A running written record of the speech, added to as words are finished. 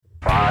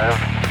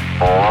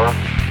4, 3,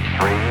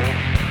 2,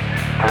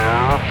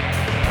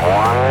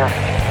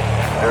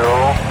 1, 0,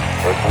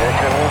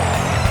 ignition.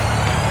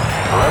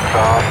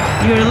 Liftoff.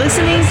 You're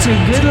listening to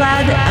Good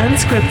Lad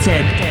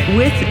Unscripted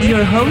with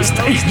your host.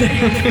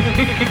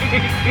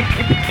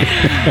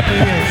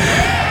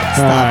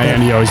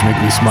 And you always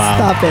make me smile.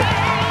 Stop it.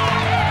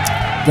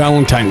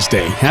 Valentine's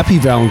Day. Happy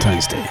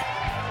Valentine's Day.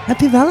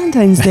 Happy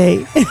Valentine's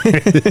Day.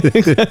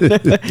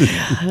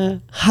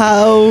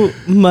 How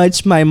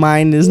much my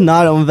mind is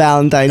not on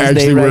Valentine's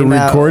Day right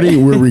now.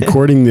 We're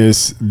recording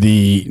this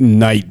the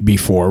night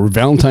before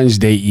Valentine's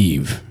Day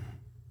Eve.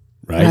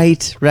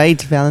 Right.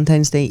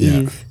 Valentine's Day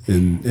Eve.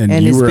 And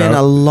And you it's were been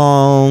out. a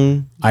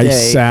long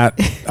day.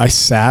 I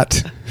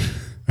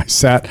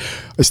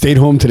stayed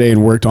home today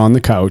and worked on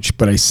the couch,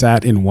 but I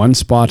sat in one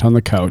spot on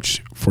the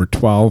couch for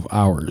 12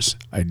 hours.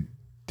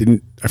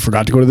 I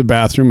forgot to go to the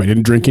bathroom. I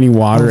didn't drink any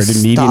water. I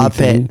didn't eat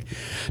anything.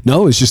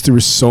 No, it's just there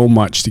was so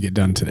much to get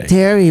done today.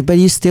 Terry, but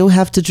you still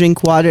have to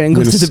drink water and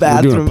go to the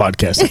bathroom. We're doing a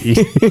podcast.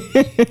 You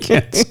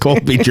can't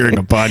scold me during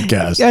a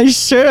podcast. Yeah,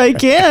 sure I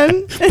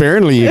can.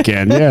 Apparently you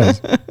can, yes.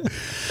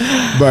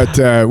 But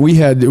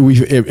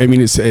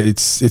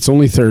it's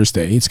only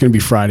Thursday. It's going to be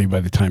Friday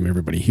by the time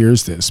everybody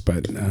hears this.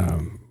 But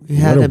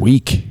what a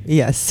week,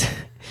 Yes.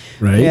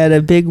 right? We had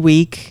a big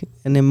week,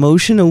 an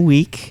emotional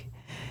week,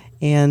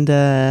 and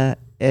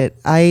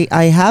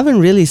I haven't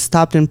really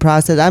stopped and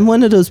processed. I'm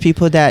one of those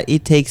people that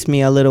it takes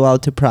me a little while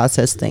to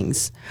process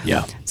things.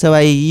 Yeah. So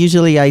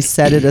I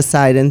set it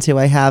aside until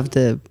I have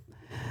the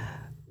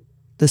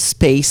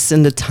space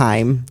and the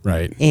time.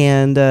 Right.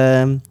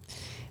 And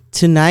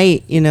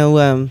tonight,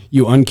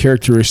 You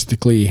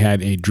uncharacteristically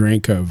had a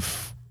drink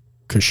of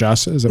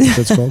cachaça. Is that what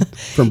that's called?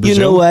 From Brazil.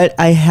 you know what?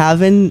 I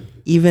haven't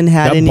even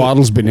had That any.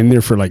 bottle's been in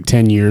there for like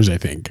 10 years, I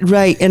think.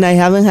 Right, and I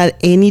haven't had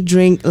any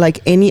drink,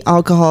 like any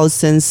alcohol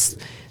since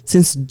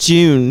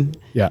June.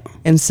 Yeah.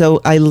 And so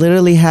I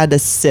literally had a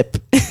sip.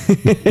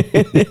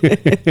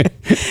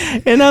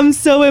 And I'm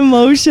so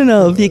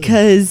emotional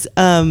because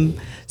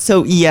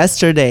so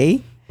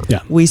yesterday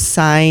we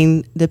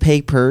signed the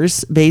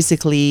papers.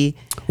 Basically,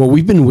 Well,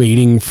 we've been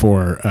waiting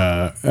for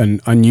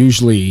an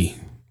unusually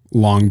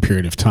long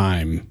period of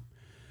time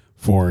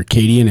for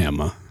Katie and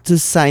Emma to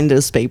sign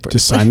those papers. to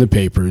sign the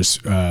papers.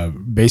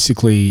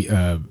 Basically,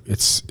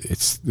 it's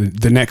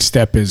the next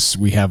step is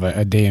we have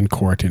a day in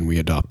court and we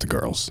adopt the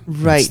girls.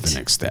 Right. That's the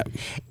next step.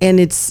 And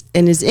it's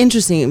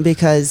interesting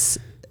because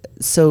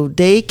so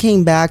they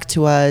came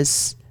to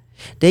us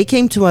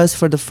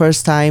for the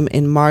first time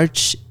in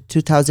March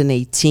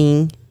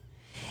 2018,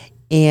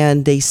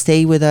 and they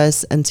stayed with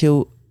us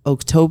until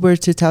October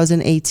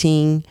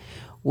 2018,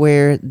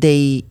 where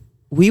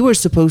we were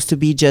supposed to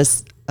be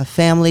just a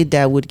family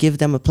that would give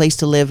them a place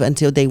to live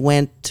until they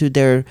went to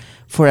their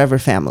forever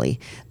family.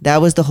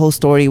 That was the whole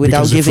story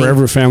without Because giving. the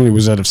forever family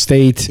was out of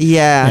state.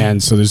 Yeah.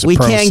 And so there's a We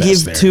process can't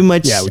give there. too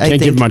much, Yeah, we I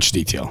can't give think, much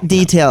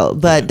detail.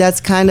 But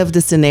that's kind of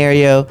the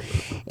scenario.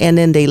 And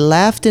then they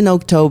left in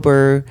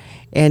October,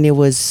 and it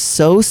was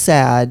so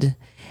sad.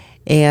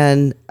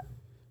 And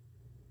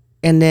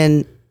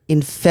then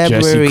in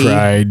February, Jesse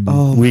cried.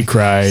 Oh We my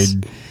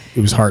cried. It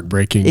was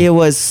heartbreaking. it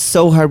was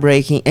so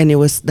heartbreaking, and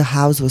the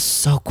house was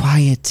so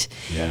quiet.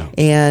 Yeah.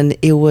 And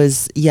it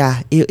was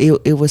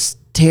it was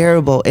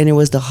terrible, and it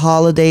was the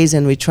holidays,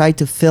 and we tried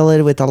to fill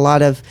it with a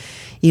lot of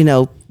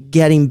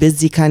getting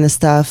busy kind of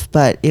stuff,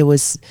 but it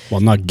was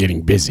Well, not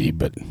getting busy,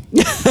 but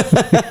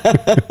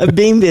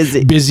being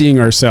busy. busying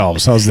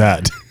ourselves. How's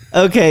that?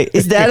 Okay,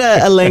 is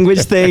that a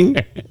language thing?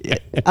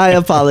 I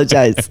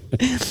apologize.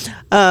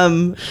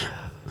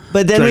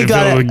 But then we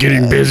got it.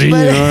 Getting busy. You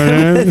know what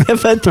I mean?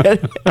 But then,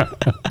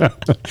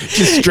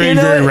 Just strayed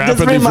very just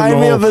rapidly from remind the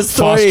me whole of a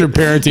story. foster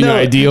parenting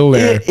ideal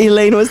there.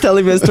 Elaine was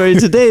telling me a story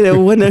today that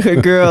one of her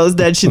girls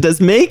that she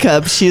does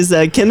makeup, she's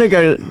a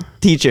kindergarten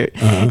teacher.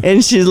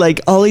 And she's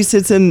like, always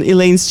sits in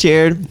Elaine's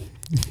chair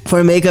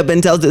for makeup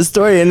and tells this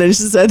story. And then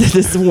she said that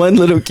this one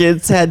little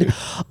kid said,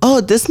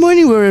 oh, this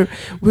morning we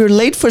were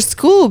late for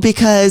school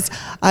because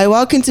I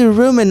walk into the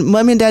room and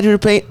mommy and daddy were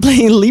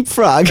playing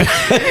leapfrog.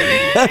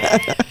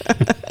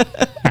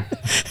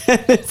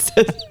 And it's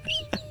just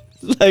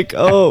like,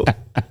 oh,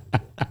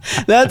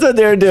 that's what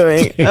they're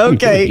doing.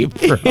 Okay.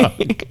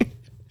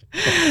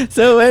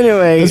 So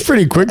anyway, It's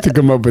pretty quick to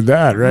come up with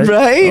that, right?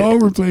 Right? Oh,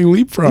 we're playing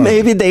leapfrog.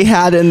 maybe they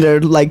had in their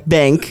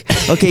bank.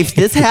 Okay, if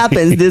this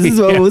happens, this is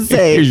what we'll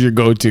say. Here's your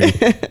go-to.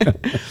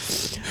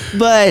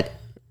 But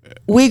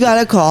we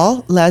got a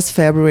call last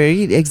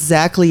February,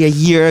 exactly a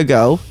year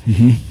ago.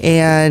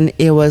 And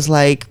it was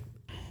like,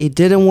 it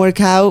didn't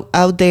work out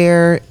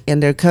there,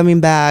 and they're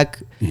coming back.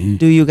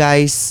 Do you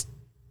guys,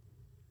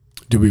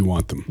 Do we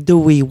want them? do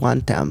we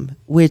want them?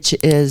 Which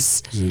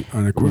is It's an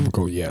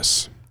unequivocal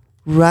yes.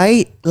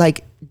 right.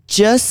 Like,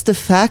 just the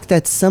fact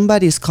that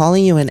somebody is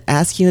calling you and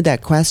asking you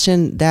that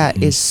question,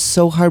 that is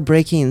so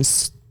heartbreaking,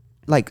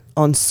 like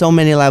on so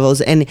many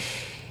levels. And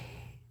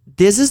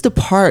this is the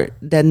part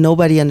that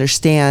nobody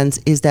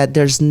understands, is that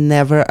there's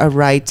never a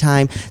right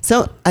time.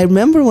 So I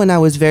remember when I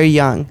was very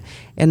young,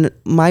 and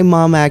my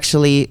mom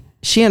actually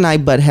she and I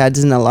butt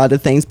heads in a lot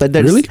of things, but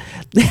there's Really?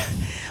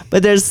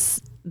 but there's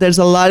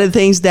a lot of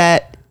things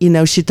that, you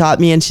know, she taught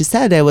me, and she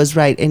said I was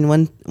right. And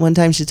one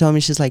time she told me,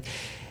 she's like,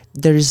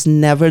 there's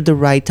never the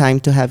right time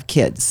to have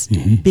kids,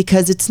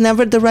 because it's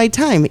never the right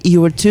time. You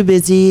were too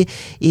busy.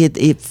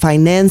 It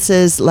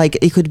finances, like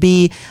it could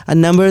be a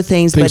number of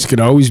things. Things but could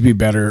always be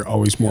better,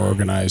 always more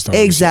organized.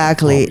 Always,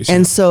 exactly. always,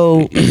 and so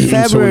and so when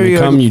February, they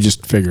come, you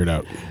just figure it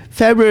out.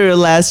 February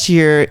last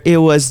year, it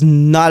was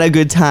not a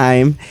good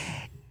time,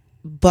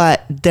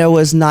 but there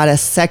was not a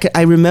second.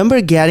 I remember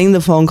getting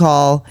the phone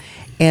call,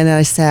 and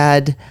I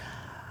said,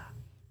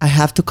 I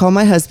have to call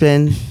my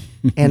husband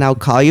and I'll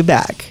call you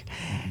back.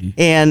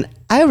 And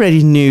I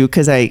already knew,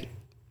 because I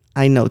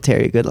know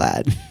Terry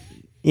Goodlad.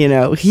 You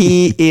know,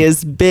 he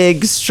is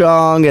big,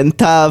 strong, and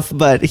tough,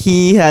 but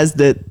he has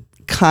the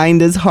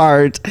kindest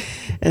heart.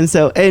 And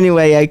so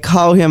anyway, I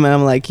call him and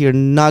I'm like, you're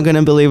not going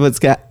to believe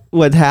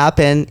what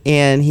happened.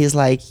 And he's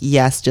like,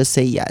 yes, just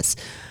say yes.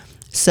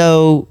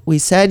 So we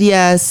said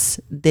yes.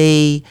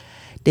 They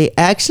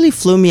actually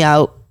flew me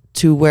out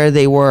to where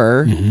they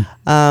were,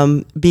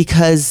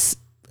 because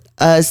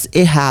as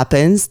it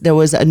happens, there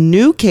was a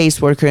new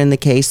caseworker in the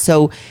case.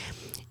 So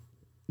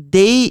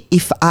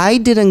if I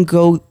didn't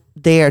go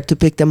there to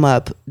pick them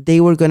up, they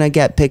were going to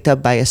get picked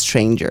up by a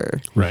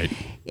stranger. Right.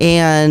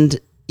 And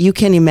you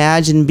can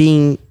imagine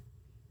being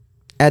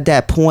at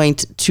that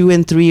point 2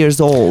 and 3 years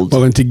old.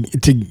 Well, and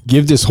to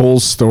give this whole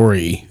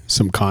story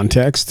some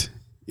context,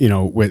 you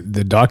know, with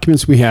the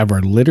documents we have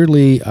are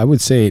literally, I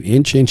would say, an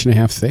inch and a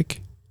half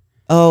thick.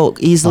 Oh,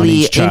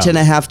 easily child.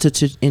 1.5 to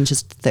 2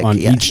 inches thick. On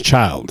yeah. each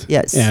child.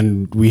 Yes.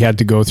 And we had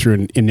to go through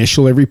and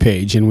initial every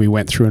page, and we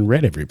went through and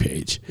read every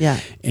page. Yeah.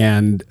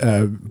 And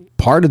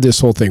part of this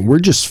whole thing, we're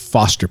just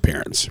foster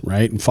parents,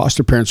 right? And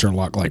foster parents are a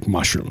lot like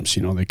mushrooms.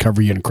 You know, they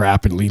cover you in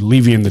crap and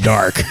leave you in the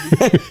dark.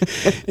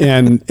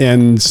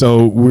 and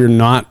so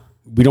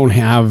we don't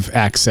have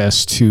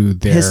access to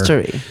their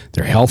history,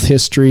 their health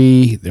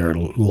history, their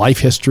life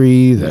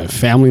history, the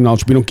family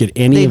knowledge. We don't get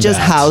any They of just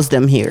that. house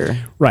them here.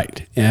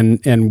 Right.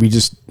 And we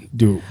just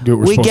do what we're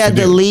We supposed get to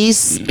the do.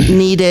 lease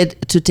needed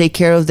to take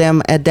care of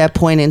them at that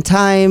point in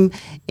time.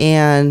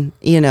 And,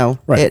 you know,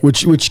 Right,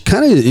 which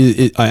kind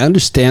of, I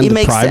understand It the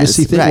makes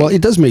privacy sense, thing. right. Well,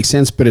 it does make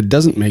sense, but it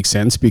doesn't make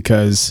sense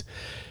because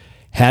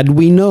had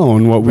we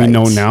known what we Right.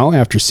 know now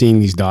after seeing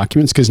these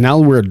documents, because now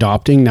we're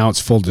adopting, now it's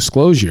full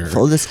disclosure.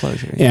 full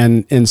disclosure.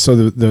 And so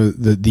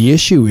the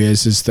issue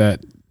is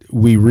that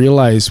we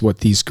realize what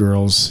these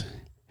girls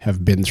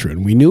have been through,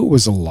 and we knew it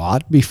was a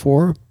lot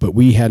before, but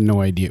we had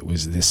no idea it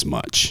was this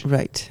much.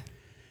 Right.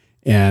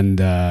 And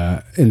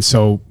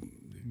so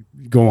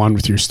go on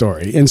with your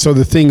story. And so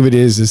the thing of it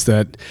is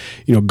that,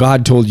 you know,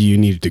 God told you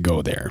needed to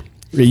go there.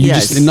 You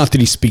Yes. just, not that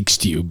he speaks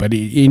to you, but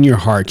in your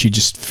heart, you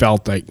just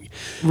felt like,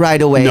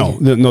 Right away.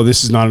 no,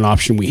 this is not an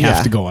option. We have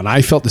Yeah. to go. And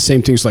I felt the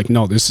same thing. It's like,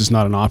 no, this is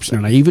not an option.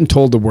 And I even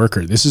told the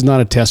worker, this is not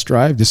a test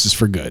drive. This is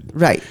for good.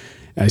 Right.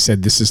 I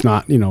said, this is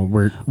not, you know,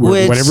 we're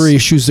Which- whatever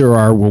issues there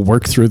are, we'll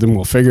work through them.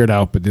 We'll figure it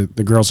out. But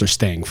the girls are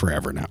staying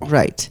forever now.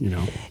 Right. You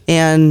know,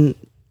 And,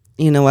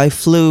 you know, I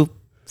flew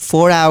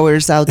 4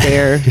 hours out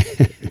there,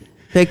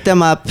 picked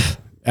them up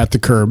at the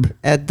curb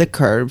at the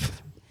curb.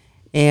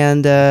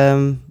 And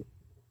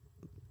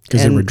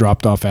because they and- were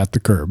dropped off at the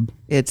curb.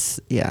 it's,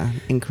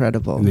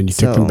 incredible. And then you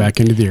took them back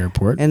into the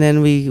airport. And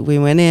then we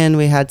went in,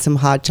 we had some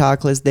hot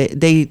chocolates.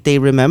 They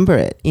remember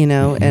it, you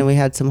know, and we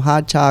had some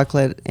hot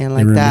chocolate and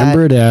like I that.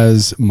 remember it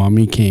as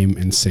Mommy came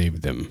and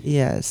saved them.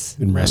 Yes.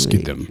 And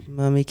rescued them.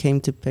 Mommy came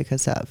to pick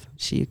us up.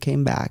 She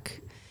came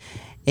back.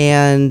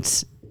 And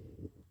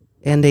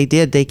they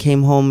did. They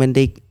came home and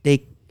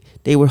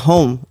they were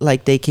home.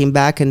 Like they came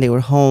back and they were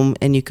home,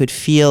 and you could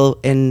feel,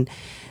 and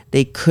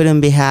they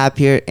couldn't be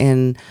happier.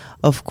 And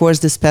of course,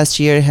 this past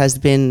year has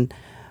been,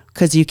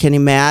 because you can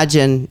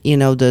imagine, you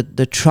know,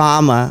 the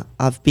trauma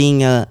of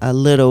being a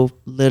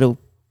little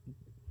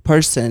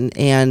person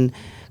and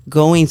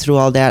going through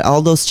all that,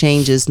 all those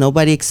changes.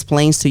 Nobody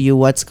explains to you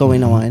what's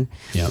going on.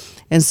 Yeah.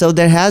 And so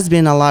there has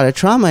been a lot of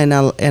trauma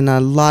and a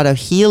lot of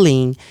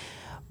healing,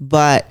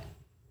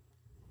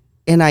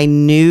 and I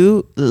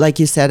knew, like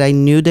you said, I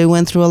knew they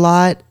went through a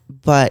lot,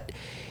 but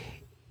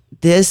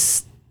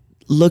this,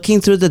 looking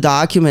through the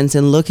documents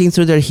and looking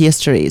through their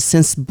history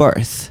since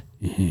birth,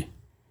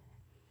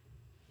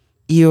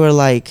 you were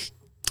like,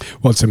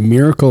 Well, it's a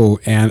miracle,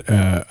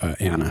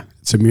 Anna.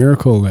 It's a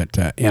miracle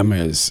that Emma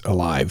is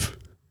alive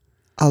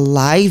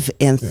alive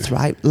and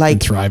thrive, like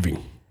and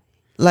thriving.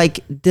 like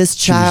this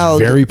She was child.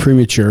 very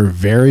premature,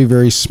 very,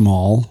 very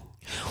small.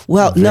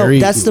 Well, very-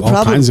 no, that's the all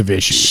problem. kinds of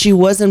issues. She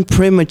wasn't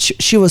premature.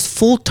 She was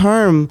full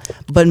term,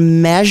 but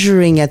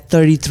measuring at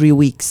 33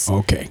 weeks.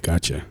 Okay,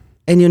 gotcha.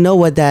 And you know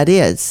what that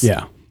is?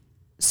 Yeah,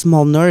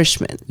 Small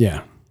nourishment.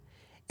 yeah.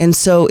 And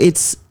so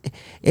it's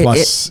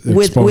Plus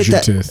exposure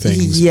to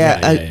things. Yeah,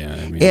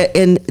 I mean,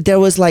 and there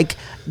was like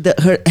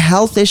her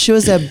health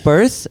issues at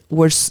birth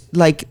were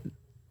like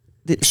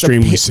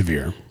extremely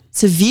severe.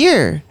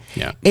 severe.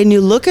 Yeah, And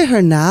you look at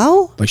her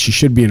now, like she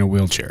should be in a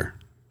wheelchair,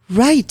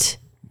 right?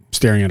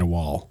 staring at a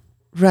wall.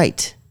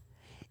 Right.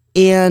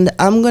 And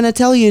I'm gonna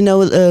tell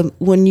you,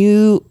 when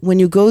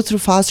you go through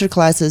foster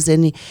classes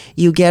and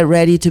you get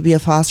ready to be a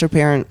foster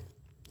parent,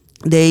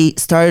 they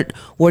start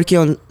working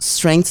on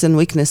strengths and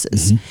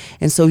weaknesses.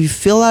 And so you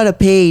fill out a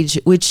page,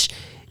 which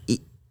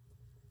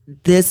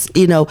this,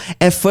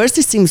 at first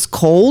it seems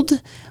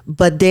cold,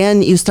 but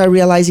then you start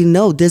realizing,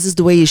 no, this is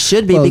the way it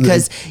should be.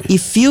 Because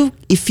if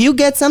you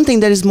get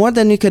something that is more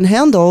than you can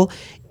handle,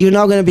 you're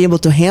not going to be able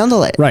to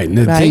handle it. Right. And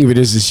the thing of it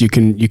is you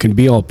can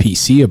be all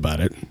PC about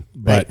it.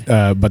 But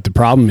but the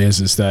problem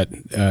is that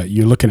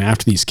you're looking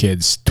after these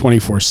kids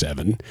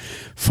 24/7.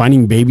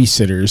 Finding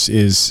babysitters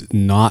is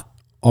not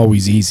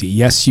always easy.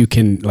 Yes, you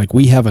can, like,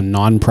 we have a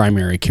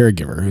non-primary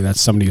caregiver. That's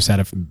somebody who's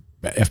had a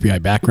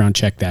FBI background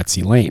check. That's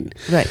Elaine.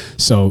 Right.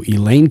 So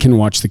Elaine can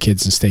watch the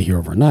kids and stay here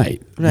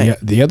overnight. Right.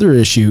 The other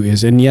issue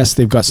is, and yes,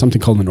 they've got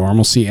something called the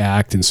Normalcy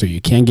Act, and so you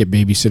can get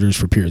babysitters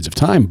for periods of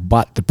time.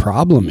 But the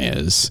problem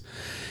is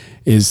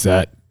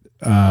that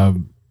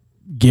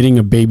getting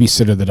a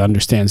babysitter that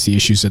understands the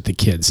issues that the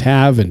kids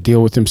have and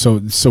deal with them.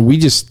 So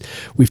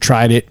we've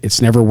tried it. It's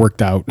never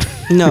worked out.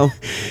 No.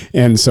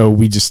 And so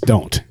we just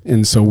don't.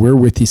 And so we're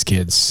with these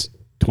kids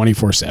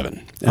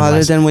 24/7.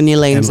 Other than when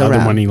Elaine's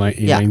around. When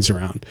Elaine's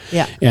around.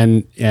 Yeah.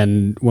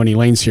 And when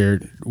Elaine's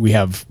here, we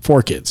have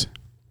 4 kids.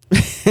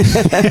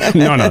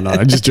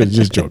 No, just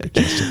joking.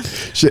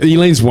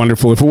 Elaine's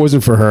wonderful. If it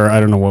wasn't for her,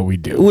 I don't know what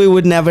we'd do. We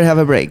would never have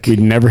a break.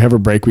 We'd never have a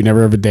break. We'd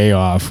never have a day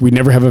off. We'd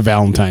never have a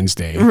Valentine's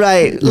Day.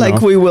 Right,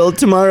 like we will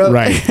tomorrow.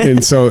 Right,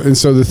 and so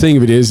the thing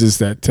of it is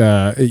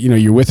that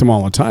you're with them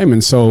all the time,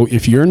 and so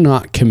if you're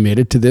not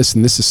committed to this,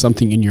 and this is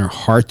something in your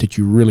heart that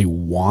you really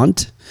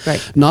want,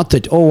 right? Not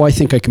that I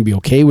think I can be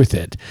okay with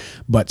it,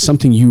 but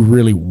something you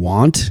really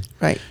want,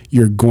 right?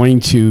 You're going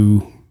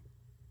to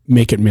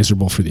make it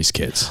miserable for these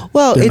kids.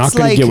 Well, they're it's not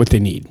going to get what they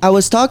need. I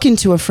was talking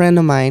to a friend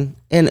of mine,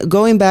 and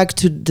going back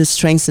to the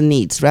strengths and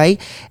needs,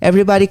 right?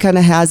 Everybody kind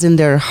of has in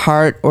their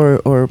heart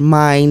or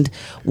mind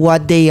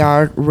what they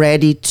are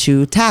ready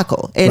to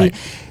tackle. And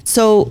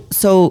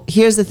so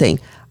here's the thing.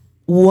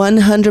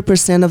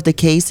 100% of the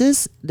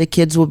cases, the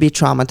kids will be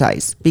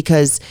traumatized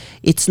because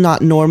it's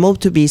not normal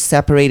to be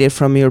separated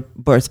from your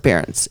birth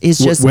parents. It's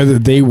just whether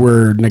they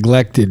were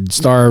neglected,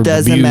 starved,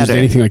 abused,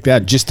 anything like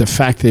that. Just the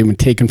fact that they've been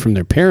taken from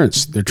their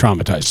parents, they're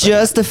traumatized.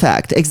 Just the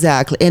fact,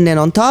 exactly. And then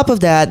on top of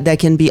that, there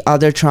can be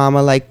other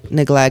trauma like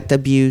neglect,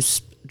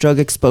 abuse, drug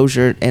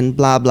exposure, and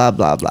blah, blah,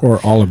 blah, blah.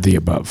 Or all of the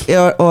above.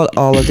 Or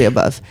all of the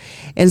above.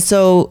 And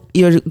so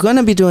you're going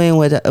to be doing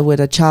with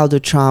a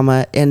childhood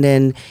trauma, and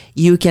then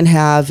you can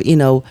have,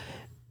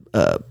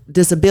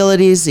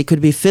 disabilities. It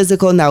could be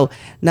physical. Now,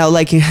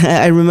 like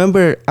I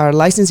remember our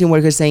licensing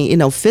worker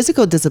saying,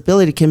 physical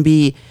disability can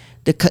be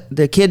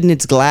the kid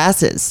needs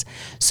glasses.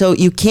 So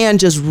you can't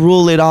just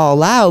rule it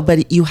all out,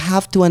 but you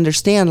have to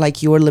understand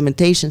like your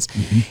limitations.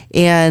 Mm-hmm.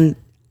 And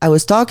I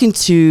was talking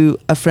to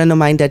a friend of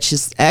mine that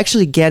she's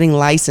actually getting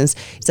licensed.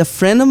 It's a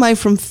friend of mine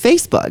from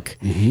Facebook,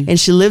 mm-hmm. and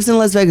she lives in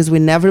Las Vegas. We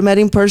never met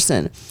in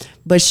person,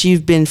 but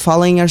she's been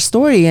following our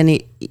story, and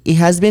it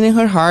has been in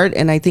her heart,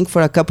 and I think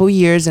for a couple of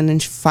years, and then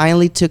she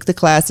finally took the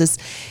classes,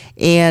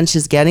 and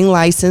she's getting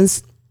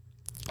licensed,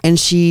 and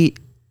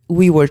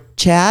we were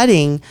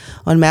chatting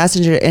on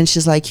Messenger, and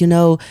she's like,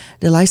 the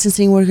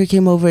licensing worker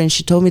came over and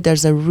she told me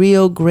there's a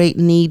real great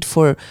need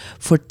for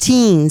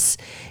teens.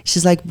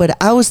 She's like, but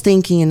I was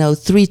thinking,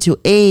 3 to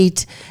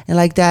 8 and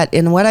like that.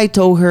 And what I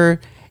told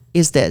her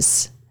is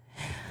this: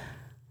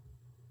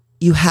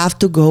 you have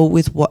to go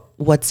with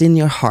what's in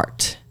your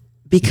heart,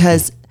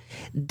 because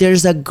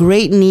there's a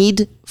great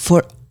need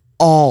for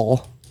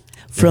all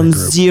from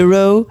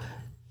 0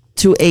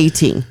 to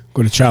 18.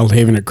 Go to Child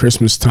Haven at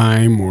Christmas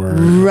time or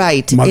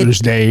Mother's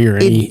Day or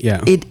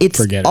it's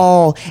forget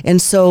all.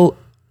 And so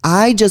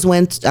I just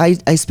went,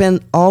 I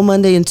spent all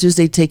Monday and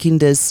Tuesday taking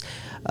this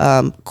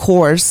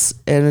course,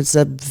 and it's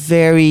a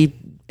very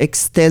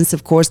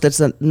extensive course. That's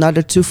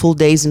another 2 full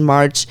days in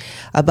March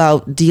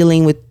about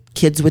dealing with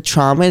kids with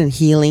trauma and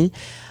healing.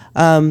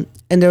 And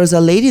there was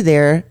a lady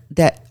there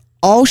that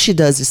all she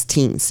does is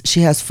teens.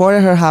 She has 4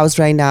 at her house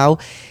right now.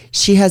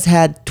 She has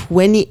had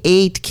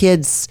 28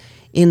 kids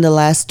in the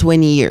last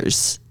 20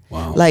 years.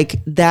 Wow.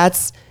 Like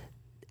that's,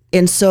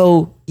 and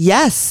so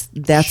yes,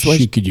 that's what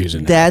she could use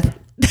a nap.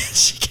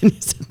 She can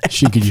use a nap.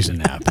 She could use a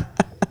nap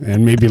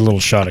and maybe a little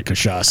shot of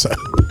cachaça.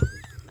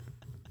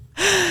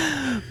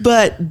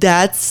 But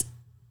that's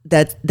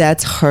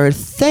her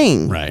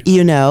thing. Right.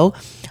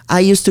 I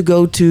used to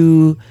go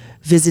to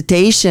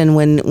visitation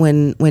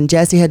when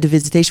Jesse had the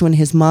visitation when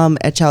his mom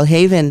at Child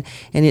Haven,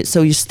 and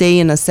so you stay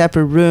in a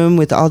separate room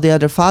with all the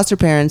other foster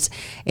parents,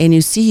 and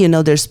you see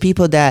there's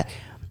people that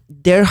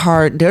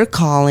their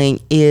calling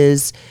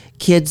is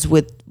kids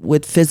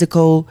with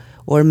physical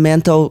or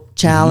mental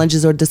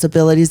challenges, mm-hmm. or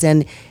disabilities,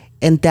 and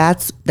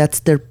that's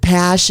their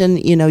passion.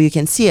 You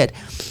can see it.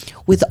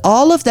 With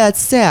all of that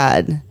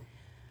said,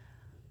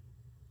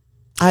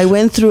 I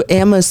went through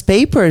Emma's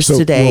papers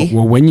today.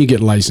 Well, when you get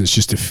licensed,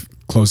 just to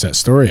close that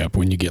story up,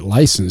 when you get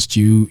licensed,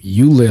 you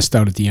list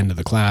out at the end of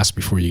the class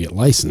before you get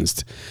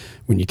licensed,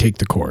 when you take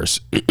the course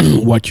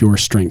what your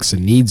strengths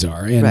and needs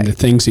are, and Right. the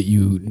things that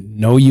you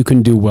know you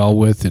can do well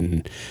with,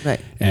 and Right.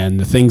 and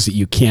the things that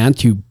you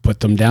can't, you put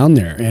them down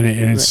there, and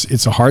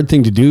it's a hard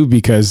thing to do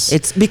because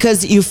It's because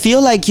you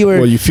feel like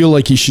you're you feel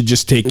like you should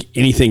just take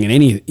anything and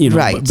any,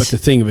 Right. But the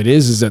thing of it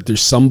is that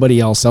there's somebody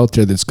else out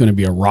there that's going to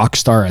be a rock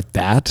star at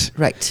that.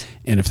 right,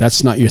 And if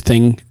that's not your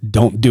thing,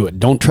 don't do it.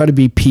 Don't try to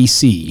be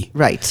PC.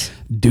 right.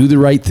 Do the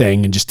right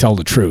thing and just tell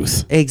the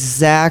truth.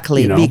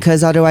 Exactly, You know?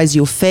 because otherwise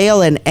you'll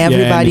fail and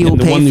everybody will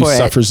and the pay one for who it.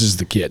 suffers is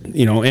the kid,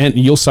 and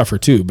you'll suffer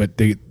too, but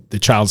the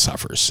child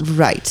suffers.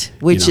 Right,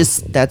 which know. is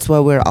that's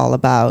what we're all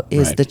about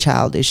is Right. the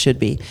child. It should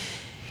be.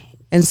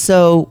 And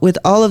so with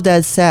all of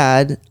that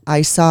said,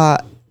 I saw,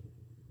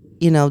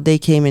 they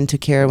came into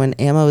care when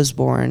Emma was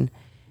born,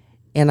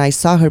 and I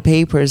saw her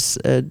papers,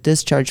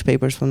 discharge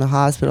papers from the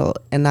hospital,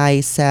 and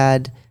I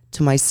said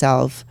to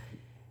myself,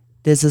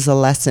 this is a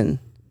lesson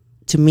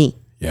to me.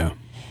 Yeah.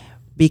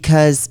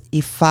 Because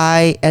if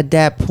I, at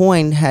that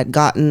point, had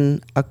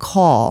gotten a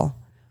call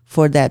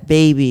for that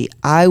baby,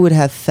 I would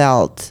have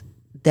felt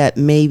that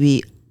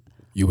maybe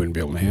You wouldn't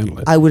be able to handle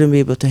it. I wouldn't be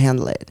able to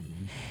handle it.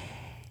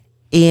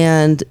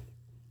 And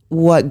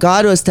what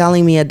God was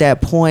telling me at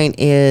that point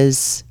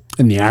is,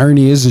 And the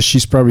irony is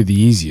she's probably the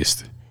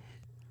easiest.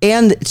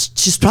 and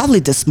she's probably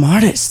the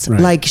smartest. Right.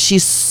 Like,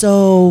 she's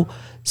so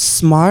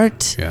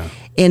smart. Yeah.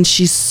 And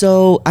she's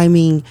so,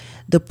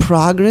 the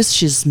progress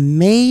she's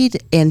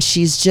made, and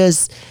she's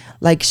just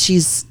like,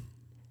 she's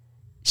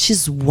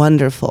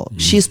wonderful.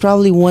 She's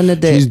probably one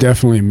of the She's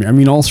definitely. I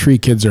mean, all three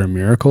kids are a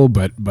miracle.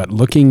 But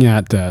looking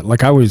at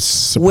like I was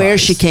surprised. Where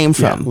she came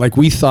Yeah, from. like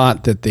we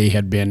thought that they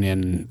had been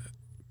in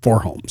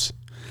 4 homes.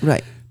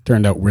 right,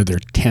 Turned out we're their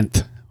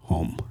 10th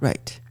home.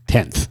 right,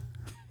 10th.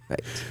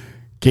 right.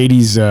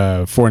 Katie's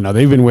 4 now.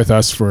 They've been with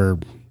us for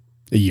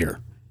a year.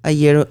 A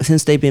year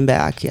since they've been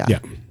back. Yeah. Yeah,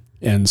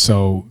 and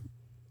so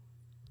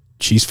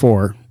she's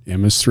 4.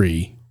 Emma's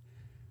 3.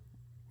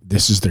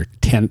 This is their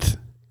 10th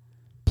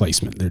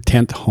placement. Their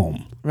 10th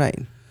home. Right.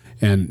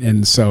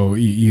 And so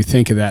you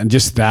think of that, and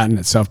just that in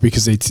itself,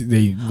 because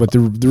they what the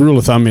rule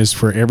of thumb is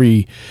for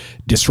every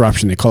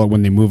disruption, they call it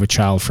when they move a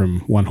child from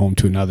one home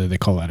to another, they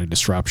call that a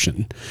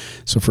disruption.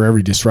 So for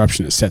every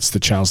disruption, it sets the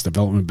child's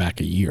development back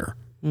a year.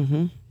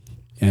 Mm-hmm.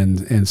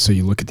 And so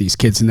you look at these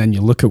kids, and then you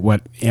look at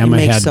what Emma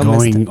makes had so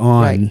going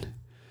on,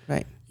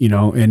 Right.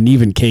 Right. and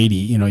even Katie,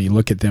 you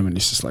look at them, and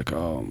it's just like,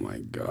 oh my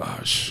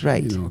gosh,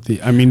 Right.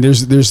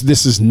 There's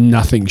this is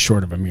nothing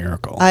short of a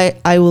miracle.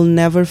 I will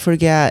never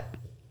forget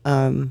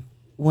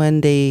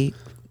when they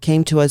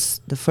came to us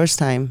the first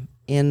time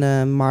in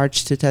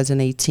March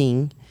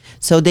 2018.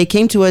 So they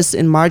came to us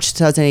in March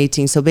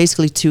 2018. So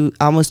basically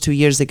almost 2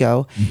 years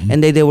ago,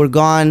 and they were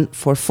gone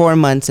for 4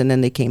 months, and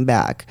then they came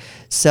back.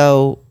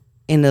 So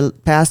in the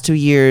past 2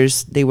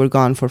 years, they were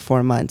gone for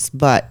 4 months.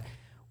 But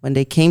when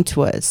they came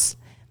to us,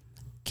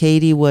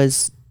 Katie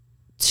was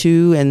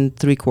 2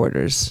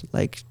 3/4.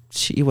 Like,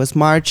 it was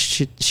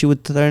March. She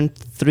would turn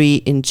 3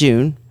 in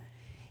June,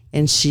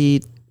 and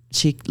she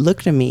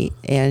looked at me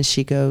and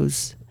she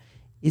goes,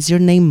 "Is your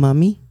name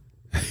Mommy?"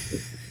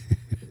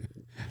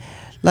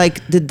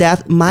 Like,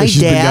 my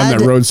She's dad. been down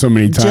that road so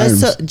many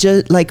times.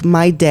 Just like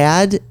my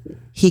dad,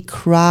 he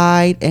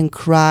cried and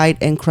cried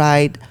and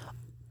cried.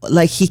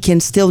 Like, he can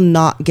still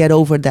not get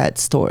over that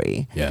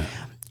story. Yeah.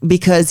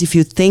 Because if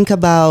you think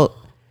about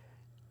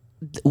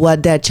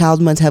what that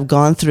child must have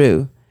gone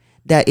through,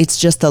 that it's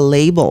just a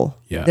label.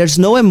 Yeah. There's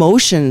no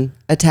emotion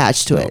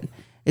attached to it.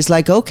 It's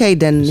like, okay,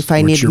 then if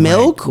I need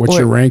milk, what's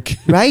your rank?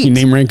 Right. Your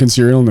name, rank, and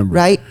serial number.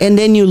 right? And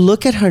then you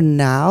look at her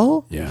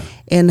now, Yeah.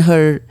 and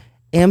her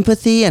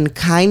empathy and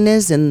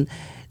kindness and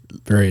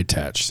Very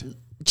attached.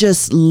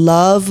 just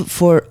love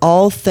for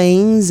all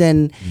things,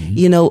 and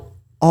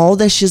all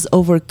that she's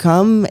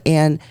overcome,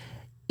 and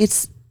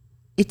it's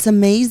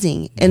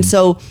amazing. And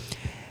so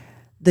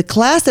the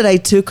class that I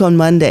took on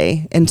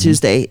Monday and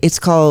Tuesday, it's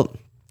called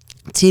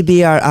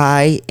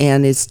TBRI,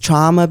 and it's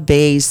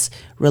trauma-based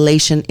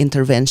relation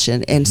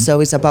intervention. And so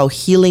it's about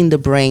healing the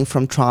brain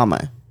from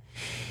trauma.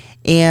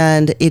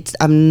 And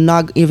I'm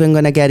not even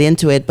going to get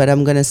into it, but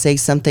I'm going to say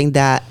something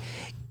that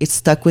it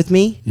stuck with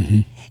me.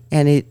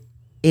 And it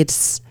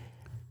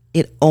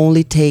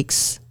only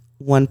takes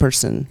one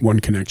person, One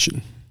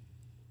connection.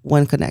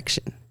 one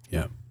connection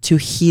Yeah. to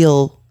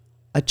heal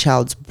a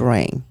child's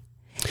brain.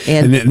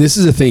 And this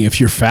is the thing, if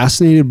you're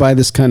fascinated by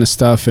this kind of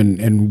stuff,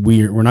 and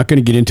we're not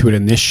going to get into it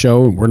in this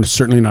show, and we're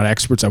certainly not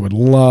experts. I would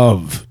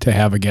love to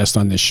have a guest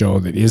on this show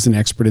that is an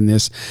expert in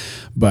this,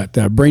 but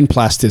brain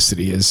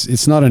plasticity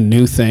it's not a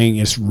new thing.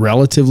 It's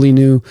relatively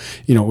new.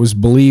 It was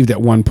believed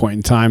at one point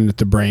in time that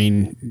the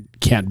brain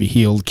can't be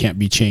healed, can't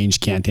be changed,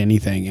 can't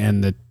anything.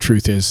 And the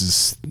truth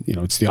is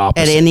it's the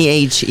opposite. At any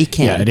age, it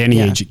can. Yeah, at any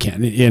age it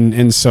can.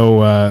 And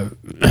so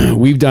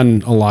we've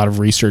done a lot of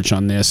research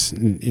on this,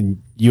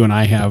 and you and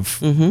I have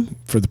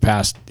for the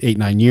past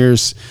 8-9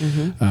 years.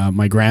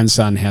 My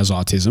grandson has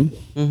autism,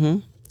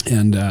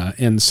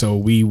 And so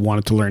we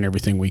wanted to learn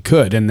everything we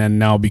could. And then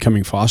now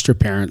becoming foster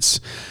parents,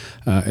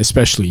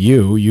 especially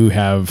you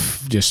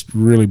have just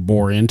really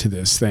bore into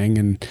this thing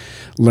and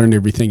learned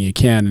everything you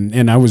can.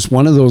 And I was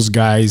one of those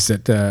guys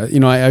that,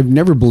 I've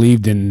never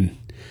believed in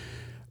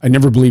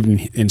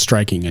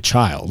striking a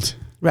child.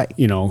 Right.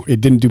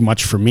 It didn't do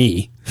much for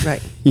me.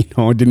 Right.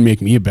 It didn't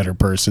make me a better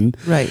person.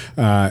 Right.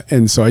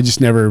 And so I just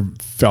never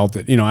felt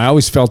that, I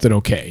always felt that,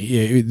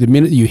 okay, the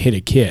minute you hit a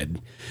kid,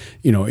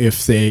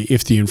 if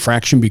the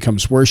infraction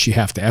becomes worse, you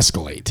have to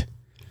escalate.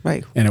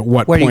 Right. And at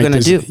what are you point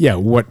going to do? Yeah,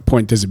 what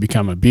point does it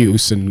become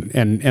abuse?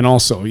 And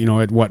also,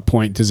 at what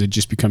point does it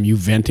just become you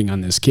venting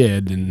on this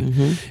kid?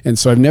 And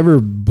so I've never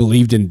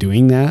believed in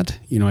doing that.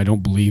 I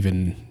don't believe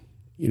in,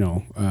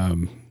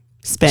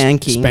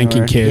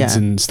 spanking kids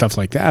and stuff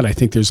like that. I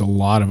think there's a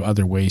lot of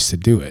other ways to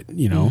do it.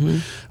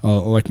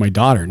 Like my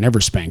daughter, never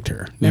spanked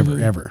her, never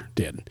ever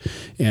did,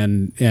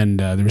 and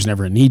there was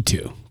never a need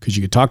to, because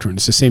you could talk to her. And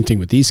it's the same thing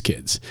with these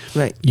kids.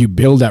 Right. You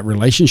build that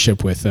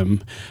relationship with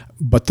them,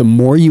 but the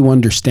more you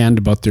understand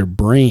about their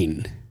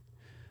brain,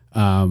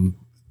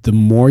 the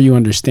more you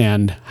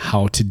understand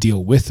how to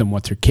deal with them,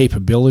 what their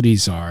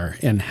capabilities are,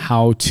 and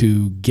how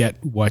to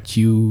get what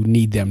you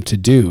need them to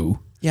do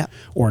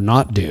or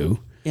not do.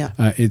 Yeah.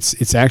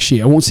 It's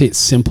actually, I won't say it's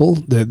simple.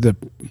 The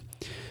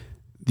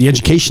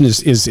education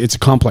is it's a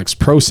complex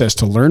process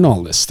to learn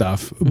all this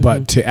stuff,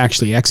 but to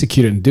actually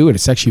execute it and do it,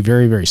 it's actually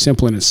very, very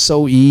simple, and it's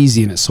so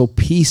easy, and it's so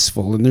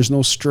peaceful, and there's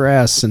no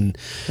stress. And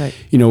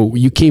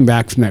you came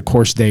back from that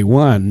course day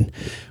one.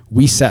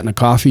 We sat in a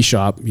coffee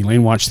shop,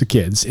 Elaine watched the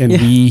kids, and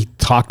we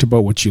talked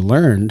about what you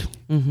learned.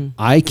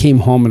 I came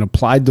home and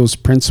applied those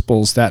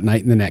principles that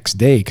night and the next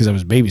day, because I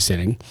was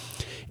babysitting,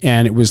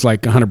 and it was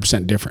like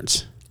 100%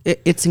 difference.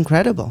 It's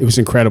incredible. It was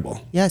incredible.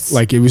 Yes.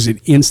 Like, it was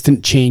an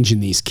instant change in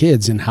these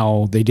kids and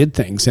how they did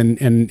things. And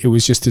it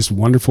was just this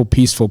wonderful,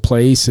 peaceful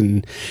place.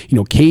 And,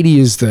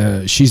 Katie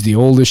she's the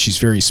oldest. She's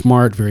very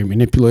smart, very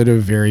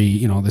manipulative,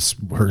 very,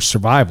 her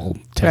survival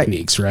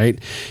techniques. Right.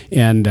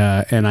 And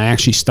I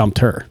actually stumped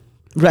her.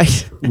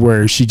 Right.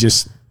 Where she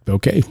just,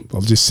 okay,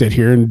 I'll just sit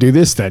here and do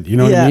this then. You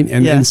know what I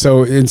mean? And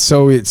so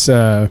it's,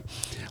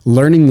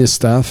 learning this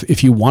stuff,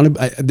 if you want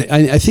to,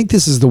 I think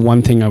this is the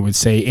one thing I would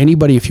say,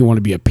 anybody, if you want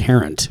to be a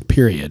parent,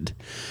 period,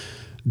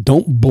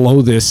 don't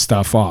blow this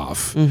stuff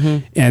off.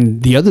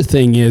 And the other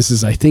thing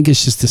is I think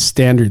it's just a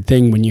standard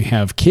thing when you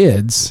have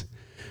kids,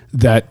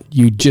 that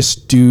you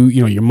just do,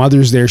 your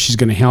mother's there, she's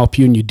going to help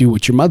you, and you do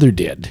what your mother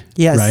did.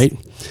 Yes. Right?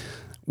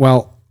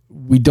 Well,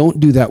 we don't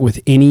do that with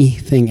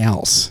anything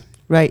else.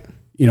 Right.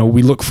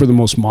 We look for the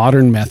most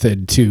modern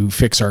method to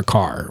fix our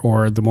car,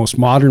 or the most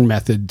modern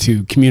method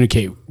to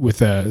communicate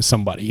with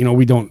somebody.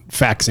 We don't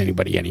fax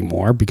anybody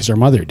anymore, because our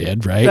mother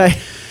did, right?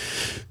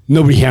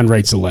 Nobody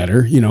handwrites a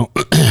letter,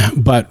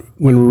 But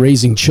when we're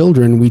raising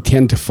children, we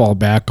tend to fall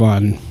back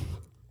on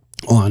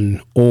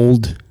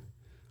old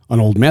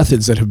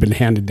methods that have been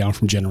handed down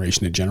from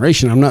generation to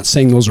generation. I'm not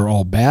saying those are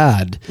all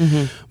bad,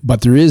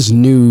 but there is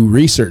new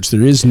research,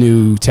 there is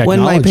new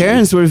technology. When my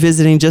parents were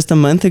visiting just a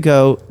month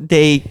ago,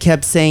 they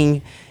kept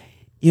saying,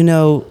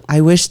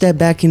 I wish that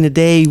back in the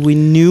day we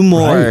knew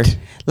more. Right.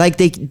 Like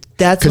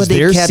that's what they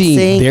kept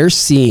saying. They're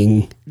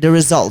seeing the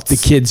results. The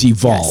kids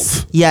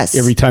evolve. Yes.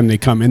 Every time they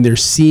come, and they're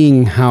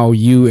seeing how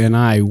you and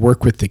I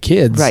work with the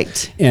kids,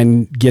 right,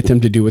 and get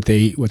them to do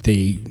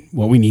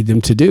what we need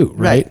them to do,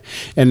 right?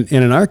 And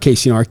in our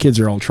case, our kids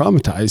are all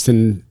traumatized,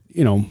 and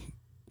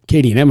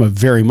Katie and Emma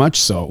very much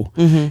so.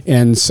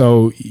 And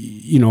so,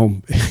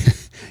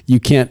 you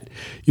can't,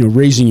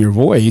 raising your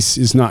voice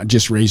is not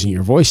just raising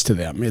your voice to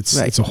them.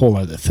 It's a whole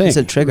other thing. It's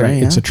a trigger. Right?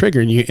 Yeah. It's a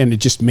trigger, and it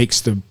just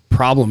makes the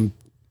problem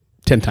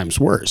 10 times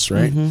worse,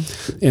 right?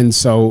 And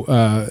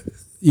so,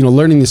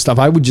 learning this stuff,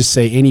 I would just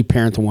say any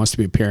parent that wants to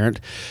be a parent,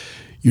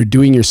 you're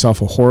doing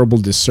yourself a horrible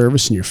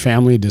disservice and your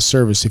family a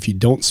disservice if you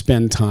don't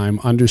spend time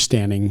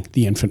understanding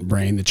the infant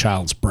brain, the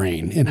child's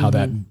brain, and how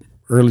that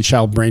early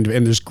child brain,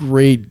 and there's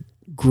great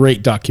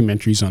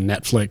documentaries on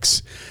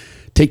Netflix.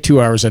 Take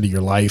 2 hours out of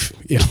your life.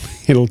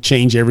 It'll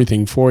change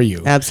everything for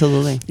you.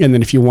 Absolutely. And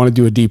then if you want to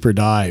do a deeper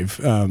dive,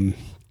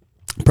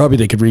 probably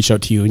they could reach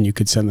out to you and you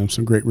could send them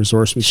some great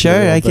resource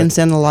material. Sure, I can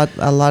send a lot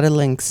of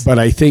links. But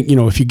I think,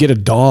 if you get a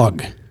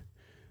dog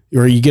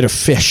or you get a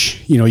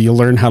fish, you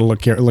learn how to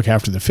look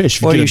after the fish.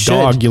 If you get a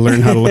dog, you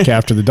learn how to look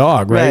after the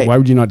dog, right? Why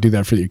would you not do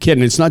that for your kid?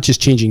 And it's not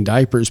just changing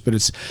diapers, but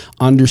it's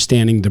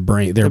understanding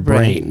their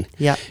brain.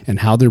 Yeah. And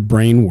how their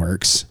brain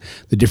works,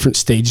 the different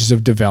stages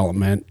of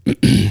development,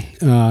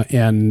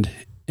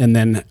 and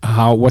then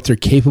what they're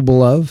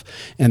capable of,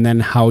 and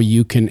then how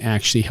you can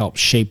actually help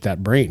shape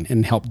that brain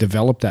and help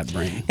develop that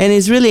brain. And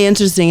it's really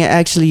interesting.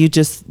 Actually, you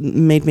just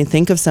made me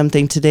think of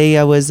something. Today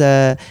I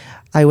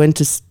went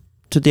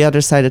to the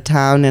other side of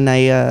town, and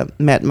I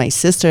met my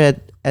sister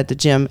at the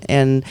gym,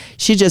 and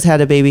she just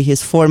had a baby.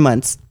 He's 4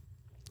 months.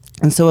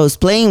 And so I was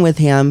playing with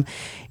him,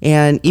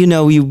 and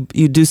you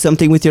do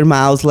something with your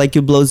mouth, like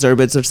you blow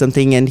Zerbets or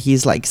something, and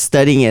he's like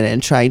studying it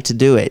and trying to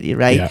do it,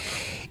 right? Yeah.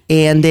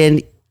 And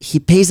then he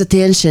pays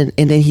attention,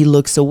 and then he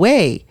looks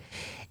away.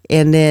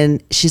 And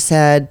then she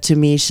said to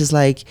me, she's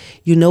like,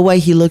 you know why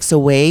he looks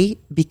away?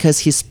 Because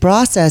he's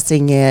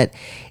processing it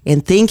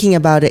and thinking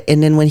about it.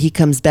 And then when he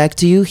comes back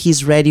to you,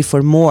 he's ready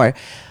for more.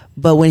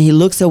 But when he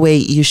looks away,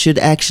 you should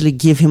actually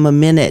give him a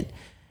minute.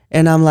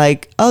 And I'm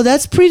like, oh,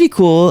 that's pretty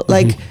cool.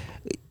 Like,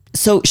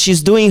 so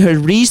she's doing her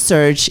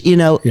research, you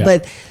know,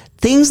 but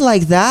things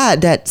like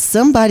that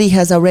somebody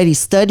has already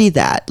studied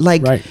that.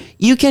 Like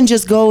you can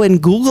just go and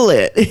Google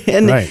it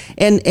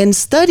and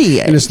study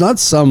it. And it's not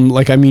some,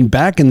 like, I mean,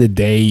 back in the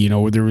day, you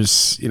know, there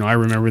was, you know, I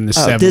remember in the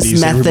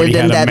 70s, everybody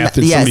had a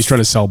method. Somebody's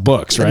trying to sell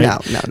books, right? No.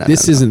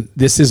 This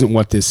isn't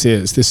what this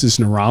is. This is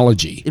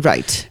neurology.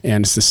 Right.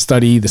 And it's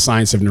the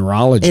science of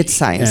neurology. It's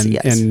science,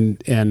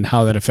 and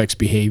how that affects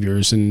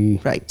behaviors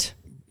and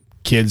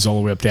kids all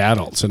the way up to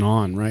adults and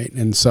on, right?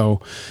 And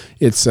so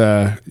it's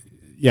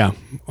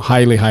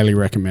highly, highly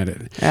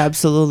recommended.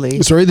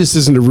 Absolutely. Sorry, this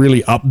isn't a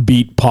really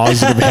upbeat,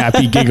 positive,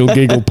 happy, giggle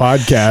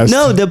podcast.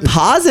 No, the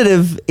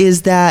positive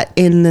is that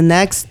in the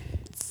next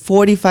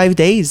 45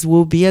 days,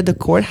 we'll be at the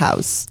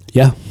courthouse.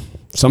 Yeah.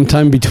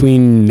 Sometime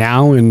between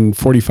now and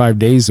 45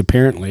 days,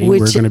 apparently, we're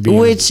going to be...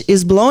 Which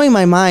is blowing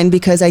my mind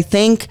because I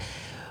think,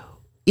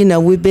 you know,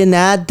 we've been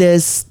at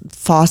this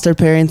foster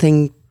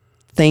parenting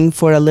thing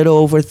for a little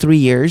over 3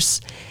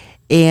 years,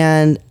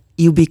 and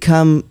you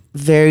become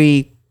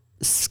very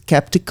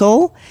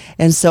skeptical,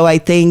 and so I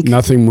think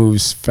nothing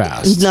moves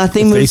fast.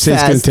 They say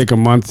it's going to take a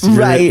month.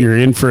 You're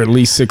in for at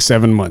least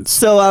 6-7 months.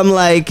 So I'm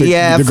like,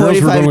 the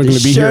girls were only going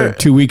to be here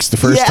 2 weeks the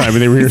first time,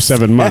 and they were here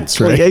 7 months,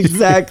 right?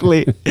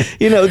 Exactly.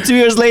 You know, 2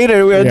 years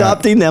later, we're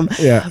adopting them.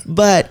 Yeah.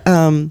 But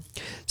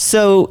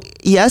so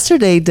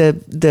yesterday,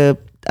 the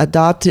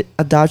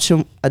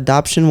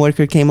adoption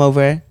worker came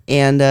over,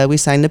 and we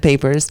signed the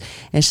papers,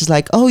 and she's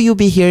like, "Oh, you'll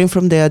be hearing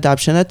from the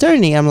adoption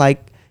attorney." I'm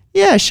like,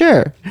 yeah,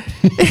 sure.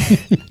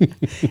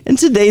 And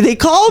today they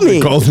called me.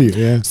 They called you,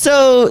 yeah.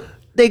 So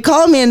they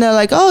called me and they're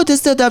like, oh, this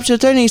is the adoption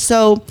attorney.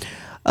 So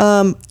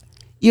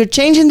you're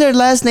changing their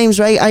last names,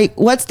 right?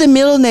 What's the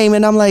middle name?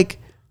 And I'm like,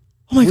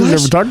 oh my gosh. We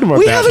never talked about that.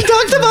 We haven't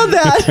talked about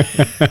that.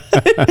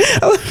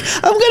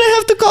 I'm going to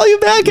have to call you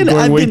back. And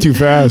I've been too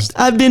fast.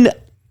 I've been,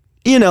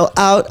 you know,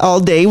 out all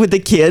day with the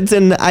kids,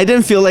 and I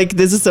didn't feel like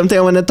this is something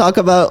I want to talk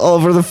about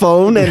over the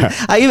phone. And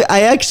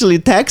I actually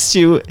text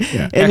you.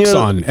 Yeah.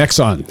 Exxon.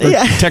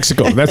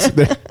 Texaco. That's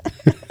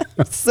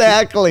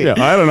exactly. Yeah,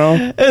 I don't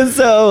know. And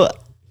so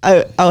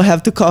I'll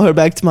have to call her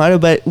back tomorrow,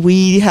 but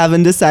we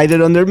haven't decided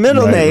on their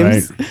middle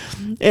names. Right.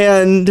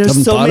 And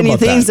there's so many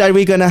things. That. Are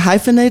we going to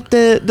hyphenate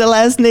the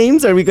last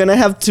names? Are we going to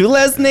have 2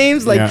 last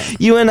names? Like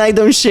you and I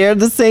don't share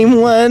the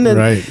same one. And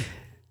right.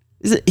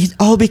 It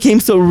all became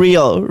so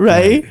real,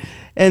 right?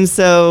 And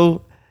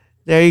so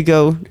there you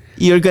go.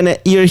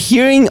 You're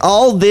hearing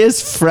all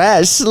this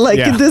fresh. Like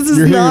this is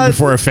you're not hearing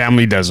before a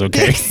family does,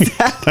 okay?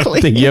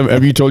 Exactly.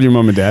 Have you told your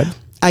mom and dad?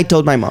 I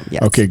told my mom,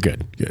 yes. Okay,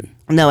 good.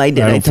 No, I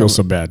didn't. I don't feel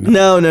so bad.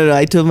 No.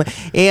 I told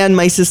and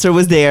my sister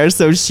was there,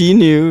 so she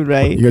knew,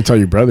 right? You got to tell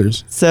your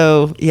brothers.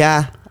 So,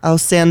 yeah, I'll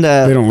send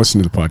They don't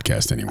listen to the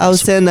podcast anymore. I'll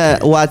send a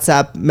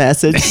WhatsApp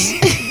message.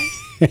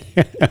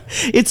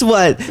 It's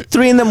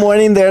 3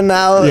 a.m. there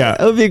now.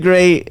 Yeah. It would be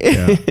great.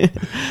 Yeah.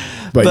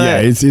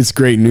 But it's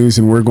great news,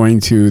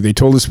 and they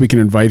told us we can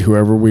invite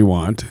whoever we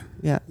want.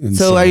 Yeah.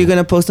 So are you going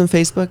to post on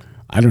Facebook?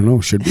 I don't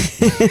know. Should we?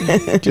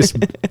 just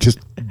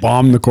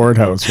bomb the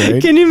courthouse,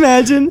 right? Can you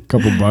imagine? A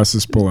couple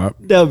buses pull up.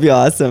 That would be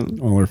awesome.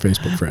 All our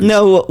Facebook friends.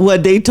 No,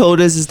 what they told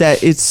us is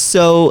that it's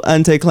so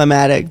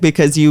anticlimactic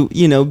because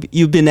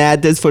you've been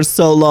at this for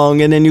so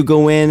long, and then you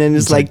go in and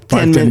it's like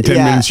 10 minutes. 10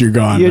 minutes, you're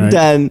gone. You're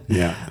done.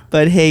 Yeah.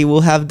 But hey,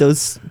 we'll have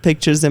those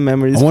pictures and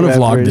memories. I want to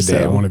vlog today.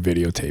 So. I want to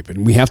videotape it.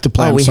 And we have to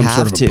plan some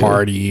sort of a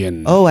party.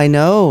 And I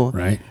know.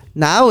 Right.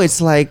 Now it's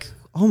like,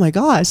 oh my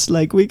gosh,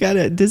 like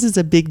this is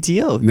a big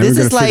deal. And then we're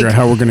going to figure out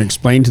how we're going to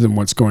explain to them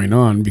what's going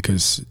on,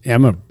 because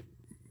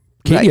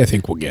Katie, I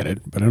think, will get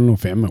it, but I don't know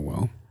if Emma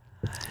will.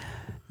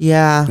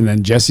 Yeah. And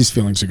then Jesse's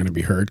feelings are going to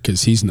be hurt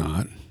because he's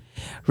not.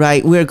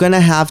 Right. We're going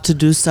to have to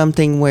do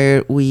something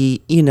where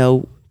we,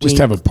 just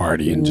have a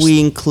party and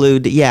we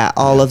include,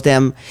 all of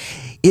them.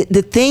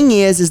 The thing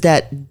is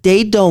that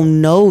they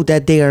don't know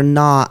that they are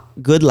not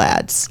good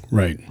lads.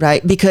 Right.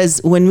 Right. Because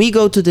when we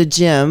go to the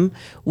gym,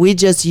 we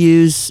just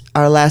use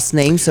our last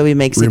name, so it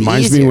makes it easier.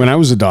 Reminds me when I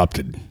was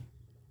adopted.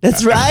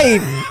 That's right.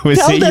 I was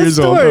 8 years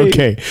old.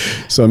 Okay.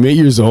 So I'm 8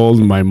 years old,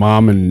 and my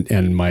mom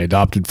and my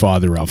adopted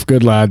father, Ralph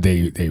Goodlad,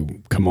 they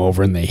come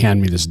over and they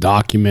hand me this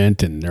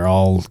document, and they're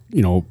all,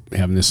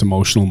 having this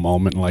emotional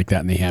moment like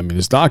that. And they hand me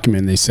this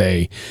document and they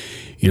say,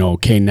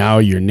 okay, now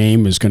your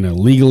name is going to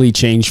legally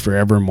change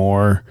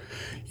forevermore,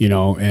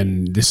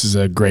 and this is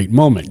a great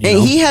moment.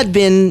 And he had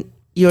been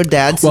your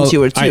dad since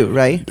you were 2,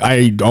 right?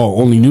 I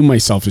only knew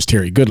myself as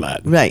Terry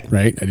Goodlad. Right.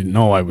 Right. I didn't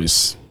know I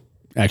was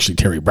actually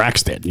Terry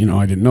Braxted.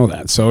 I didn't know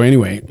that. So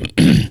anyway,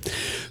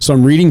 so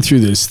I'm reading through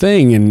this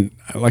thing, and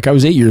like I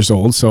was 8 years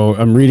old, so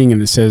I'm reading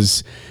and it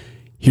says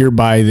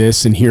hereby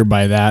this and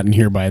hereby that and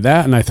hereby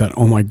that. And I thought,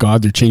 oh my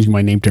God, they're changing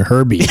my name to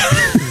Herbie.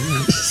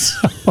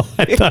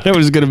 I thought it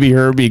was going to be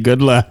Herbie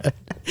Goodlad.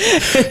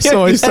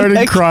 So I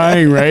started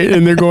crying, right?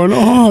 And they're going,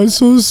 oh, it's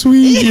so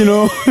sweet, you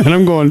know? And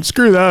I'm going,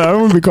 screw that. I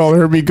don't want to be called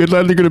Herbie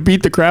Goodlad. They're going to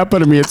beat the crap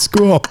out of me at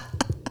school.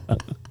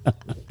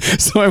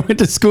 So I went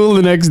to school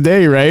the next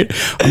day, right?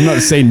 I'm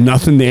not saying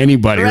nothing to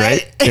anybody,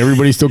 right?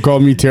 Everybody still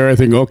called me Tara. I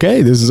think,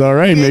 okay, this is all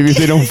right. Maybe if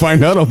they don't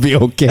find out, I'll be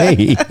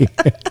okay.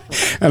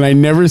 And I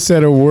never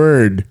said a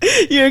word.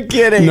 You're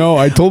kidding. No,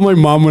 I told my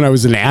mom when I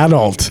was an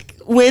adult.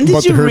 When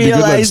did you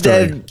realize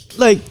that,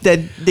 like, that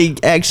they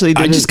actually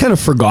did I just kind of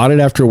forgot it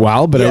after a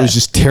while, but I was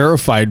just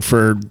terrified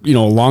for, a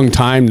long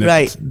time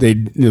that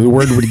the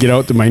word would get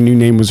out that my new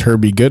name was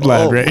Herbie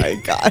Goodlad, right? Oh my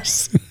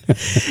gosh.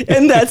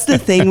 And that's the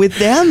thing with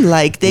them.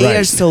 Like, they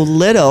are so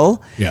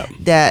little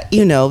that,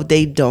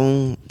 they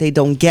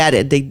don't get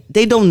it.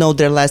 They don't know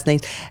their last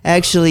names.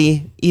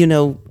 Actually,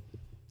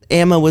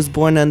 Emma was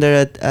born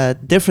under a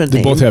different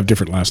name. They both have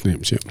different last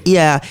names,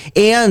 Yeah,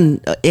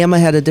 and Emma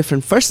had a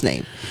different first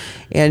name.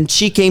 And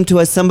she came to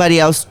us, somebody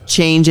else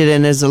changed it,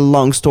 and it's a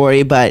long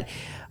story. But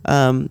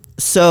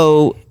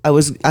so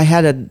I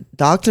had a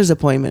doctor's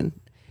appointment,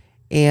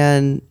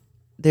 and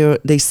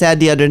they said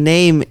the other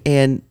name,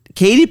 and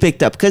Katie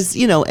picked up, because,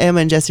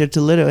 Emma and Jesse are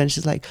too little, and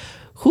she's like,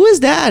 who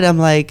is that? I'm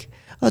like,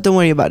 oh, don't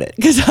worry about it,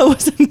 because I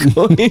wasn't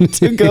going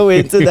to go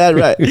into that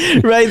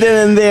right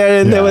then and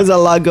there, and there was a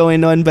lot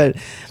going on. But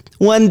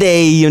one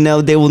day,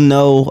 they will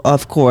know,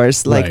 of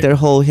course, like their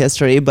whole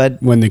history,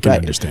 but when they can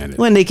understand it.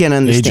 When they can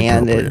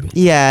understand it.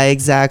 Yeah,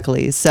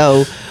 exactly.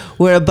 So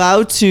we're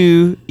about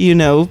to,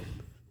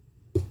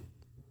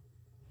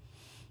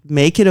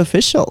 make it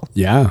official.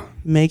 Yeah.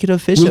 Make it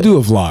official. We'll do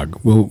a vlog.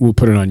 We'll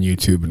put it on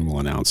YouTube and we'll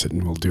announce it,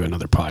 and we'll do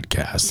another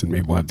podcast, and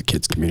maybe we'll have the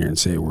kids come in here and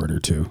say a word or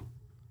two.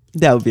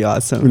 That would be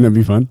awesome. Wouldn't that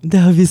be fun?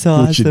 That would be so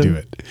awesome. We should do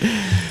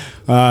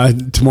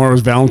it. Tomorrow's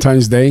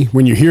Valentine's Day.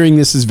 When you're hearing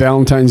this is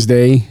Valentine's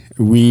Day,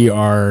 we've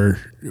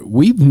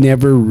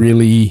never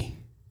really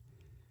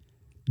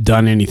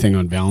done anything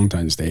on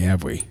Valentine's Day,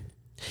 have we?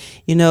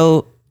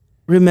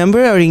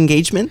 Remember our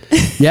engagement?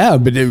 Yeah,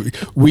 but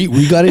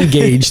we got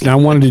engaged, and I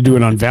wanted to do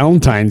it on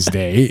Valentine's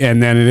Day,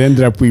 and then it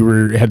ended up we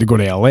had to go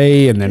to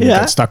LA, and then we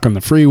got stuck on the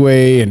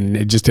freeway, and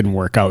it just didn't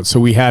work out.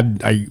 So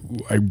I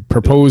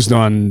proposed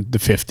on the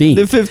 15th.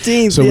 The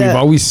 15th. So we've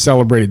always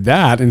celebrated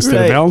that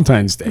instead of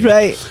Valentine's Day.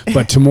 Right.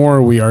 But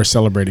tomorrow we are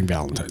celebrating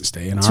Valentine's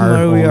Day in our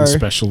own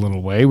special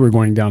little way. We're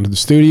going down to the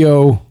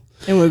studio.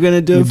 And we're going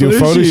to do a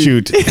photo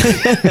shoot.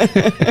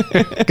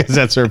 Because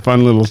that's our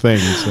fun little thing.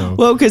 So.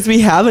 Well, because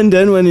we haven't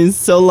done one in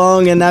so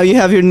long, and now you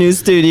have your new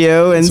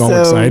studio. And it's all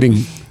exciting.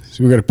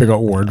 So we got to pick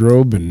out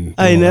wardrobe. And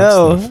I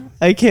know.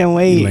 I can't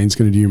wait. Elaine's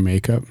going to do your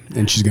makeup,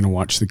 and she's going to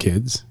watch the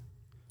kids.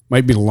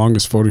 Might be the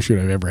longest photo shoot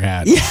I've ever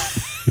had. Yeah.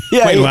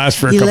 Might last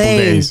for a couple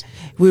days.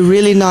 We're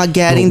really not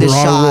getting the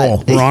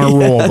shot. We're on a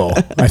roll, though.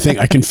 I think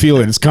I can feel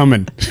it. It's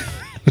coming.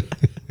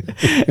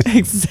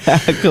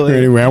 Exactly.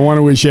 Anyway, I want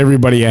to wish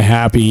everybody a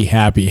happy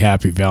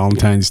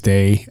Valentine's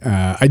Day.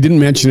 I didn't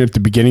mention at the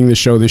beginning of the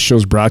show, this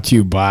show's brought to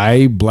you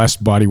by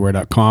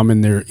blessedbodywear.com,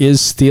 and there is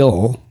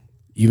still,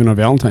 even on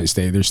Valentine's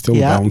Day, there's still a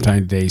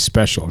Valentine's Day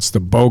special. It's the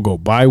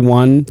BOGO. Buy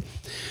one,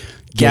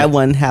 get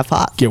one half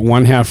off. Get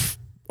one half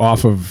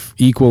off of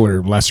equal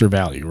or lesser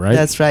value, right?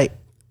 That's right.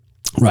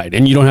 Right.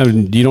 And you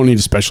don't need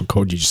a special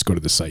code. You just go to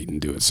the site and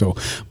do it. So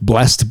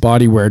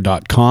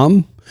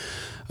blessedbodywear.com.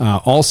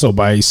 Also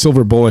by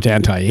Silver Bullet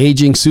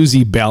Anti-Aging,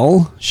 Susie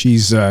Bell.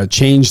 She's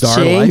changed our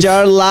life. Changed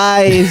our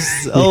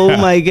lives. Oh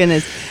my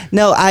goodness.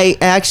 No, I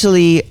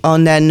actually,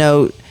 on that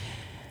note,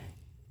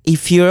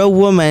 if you're a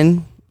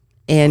woman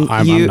and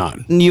I'm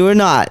not. You're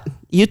not.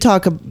 You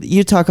talk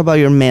about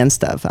your man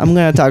stuff. I'm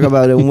going to talk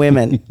about the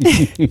women.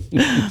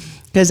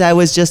 Because I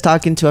was just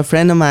talking to a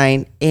friend of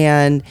mine,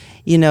 and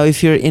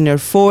if you're in your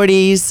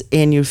 40s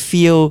and you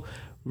feel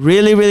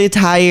really, really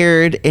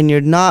tired and you're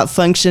not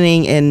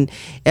functioning and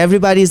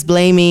everybody's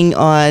blaming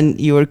on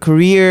your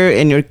career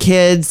and your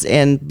kids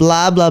and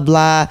blah, blah,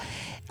 blah.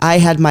 I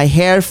had my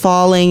hair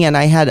falling, and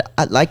I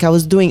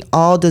was doing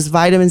all this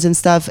vitamins and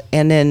stuff,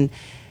 and then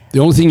the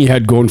only thing you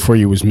had going for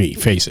you was me,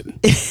 face it.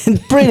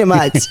 Pretty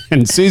much.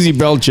 And Susie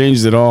Bell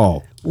changed it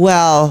all.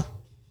 Well,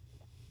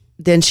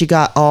 then she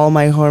got all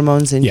my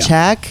hormones in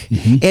check.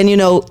 Mm-hmm. And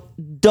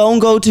don't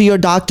go to your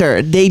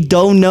doctor. They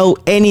don't know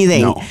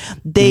anything. No.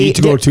 You need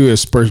to go to a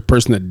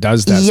person that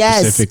does that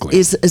specifically.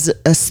 Yes, is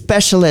a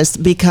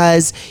specialist,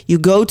 because you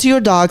go to your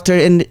doctor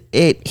and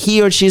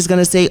he or she's going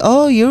to say,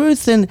 oh, you're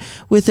within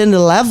the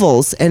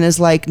levels. And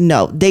it's like,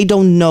 no, they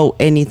don't know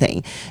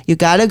anything. You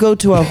got to go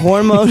to a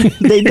hormone.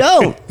 They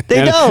don't.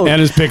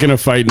 Anna's picking a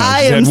fight now.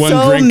 I am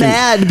so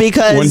mad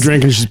because one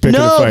drink and she's picking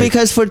a fight. No,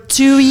 because for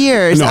 2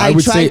 years I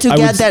tried to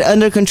get that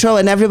under control,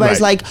 and everybody's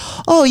like,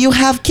 "Oh, you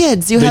have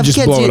kids. You have kids."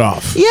 They just blow it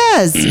off.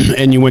 Yes.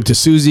 And you went to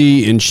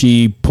Susie, and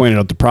she pointed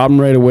out the problem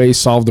right away,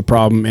 solved the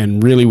problem,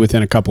 and really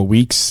within a couple of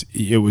weeks,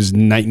 it was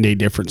night and day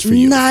difference for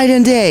you. Night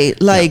and day,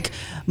 like.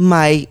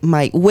 My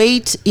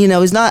weight,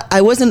 is not.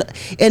 I wasn't,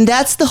 and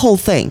that's the whole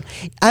thing.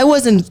 I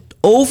wasn't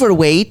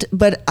overweight,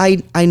 but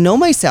I know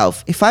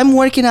myself. If I'm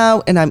working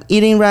out and I'm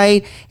eating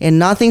right and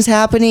nothing's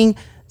happening,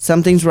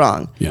 something's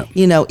wrong. Yeah.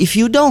 You know, if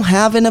you don't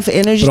have enough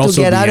energy to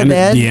get out of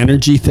bed. The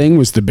energy thing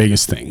was the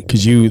biggest thing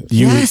because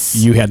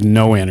you had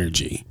no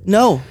energy.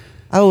 No,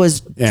 I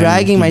was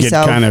dragging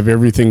myself. Get kind of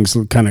everything's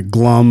kind of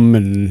glum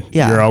and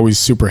you're always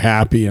super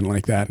happy and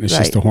like that. And it's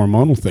just a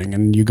hormonal thing.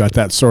 And you got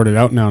that sorted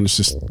out now and it's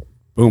just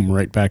boom,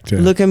 right back to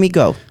look at me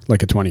go.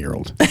 Like a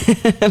 20-year-old.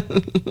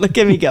 Look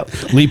at me go.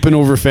 Leaping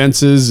over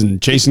fences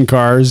and chasing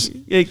cars.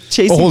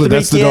 Chasing hold it,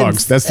 that's kids. the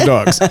dogs. That's the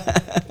dogs.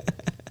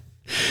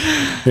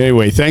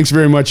 Anyway, thanks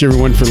very much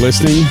everyone for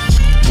listening.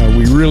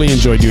 We really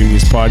enjoy doing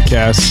these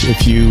podcasts.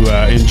 If you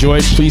enjoy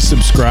it, please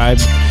subscribe.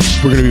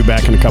 We're going to be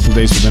back in a couple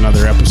days with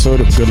another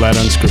episode of Good Lad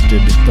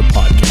Unscripted, the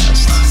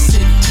podcast.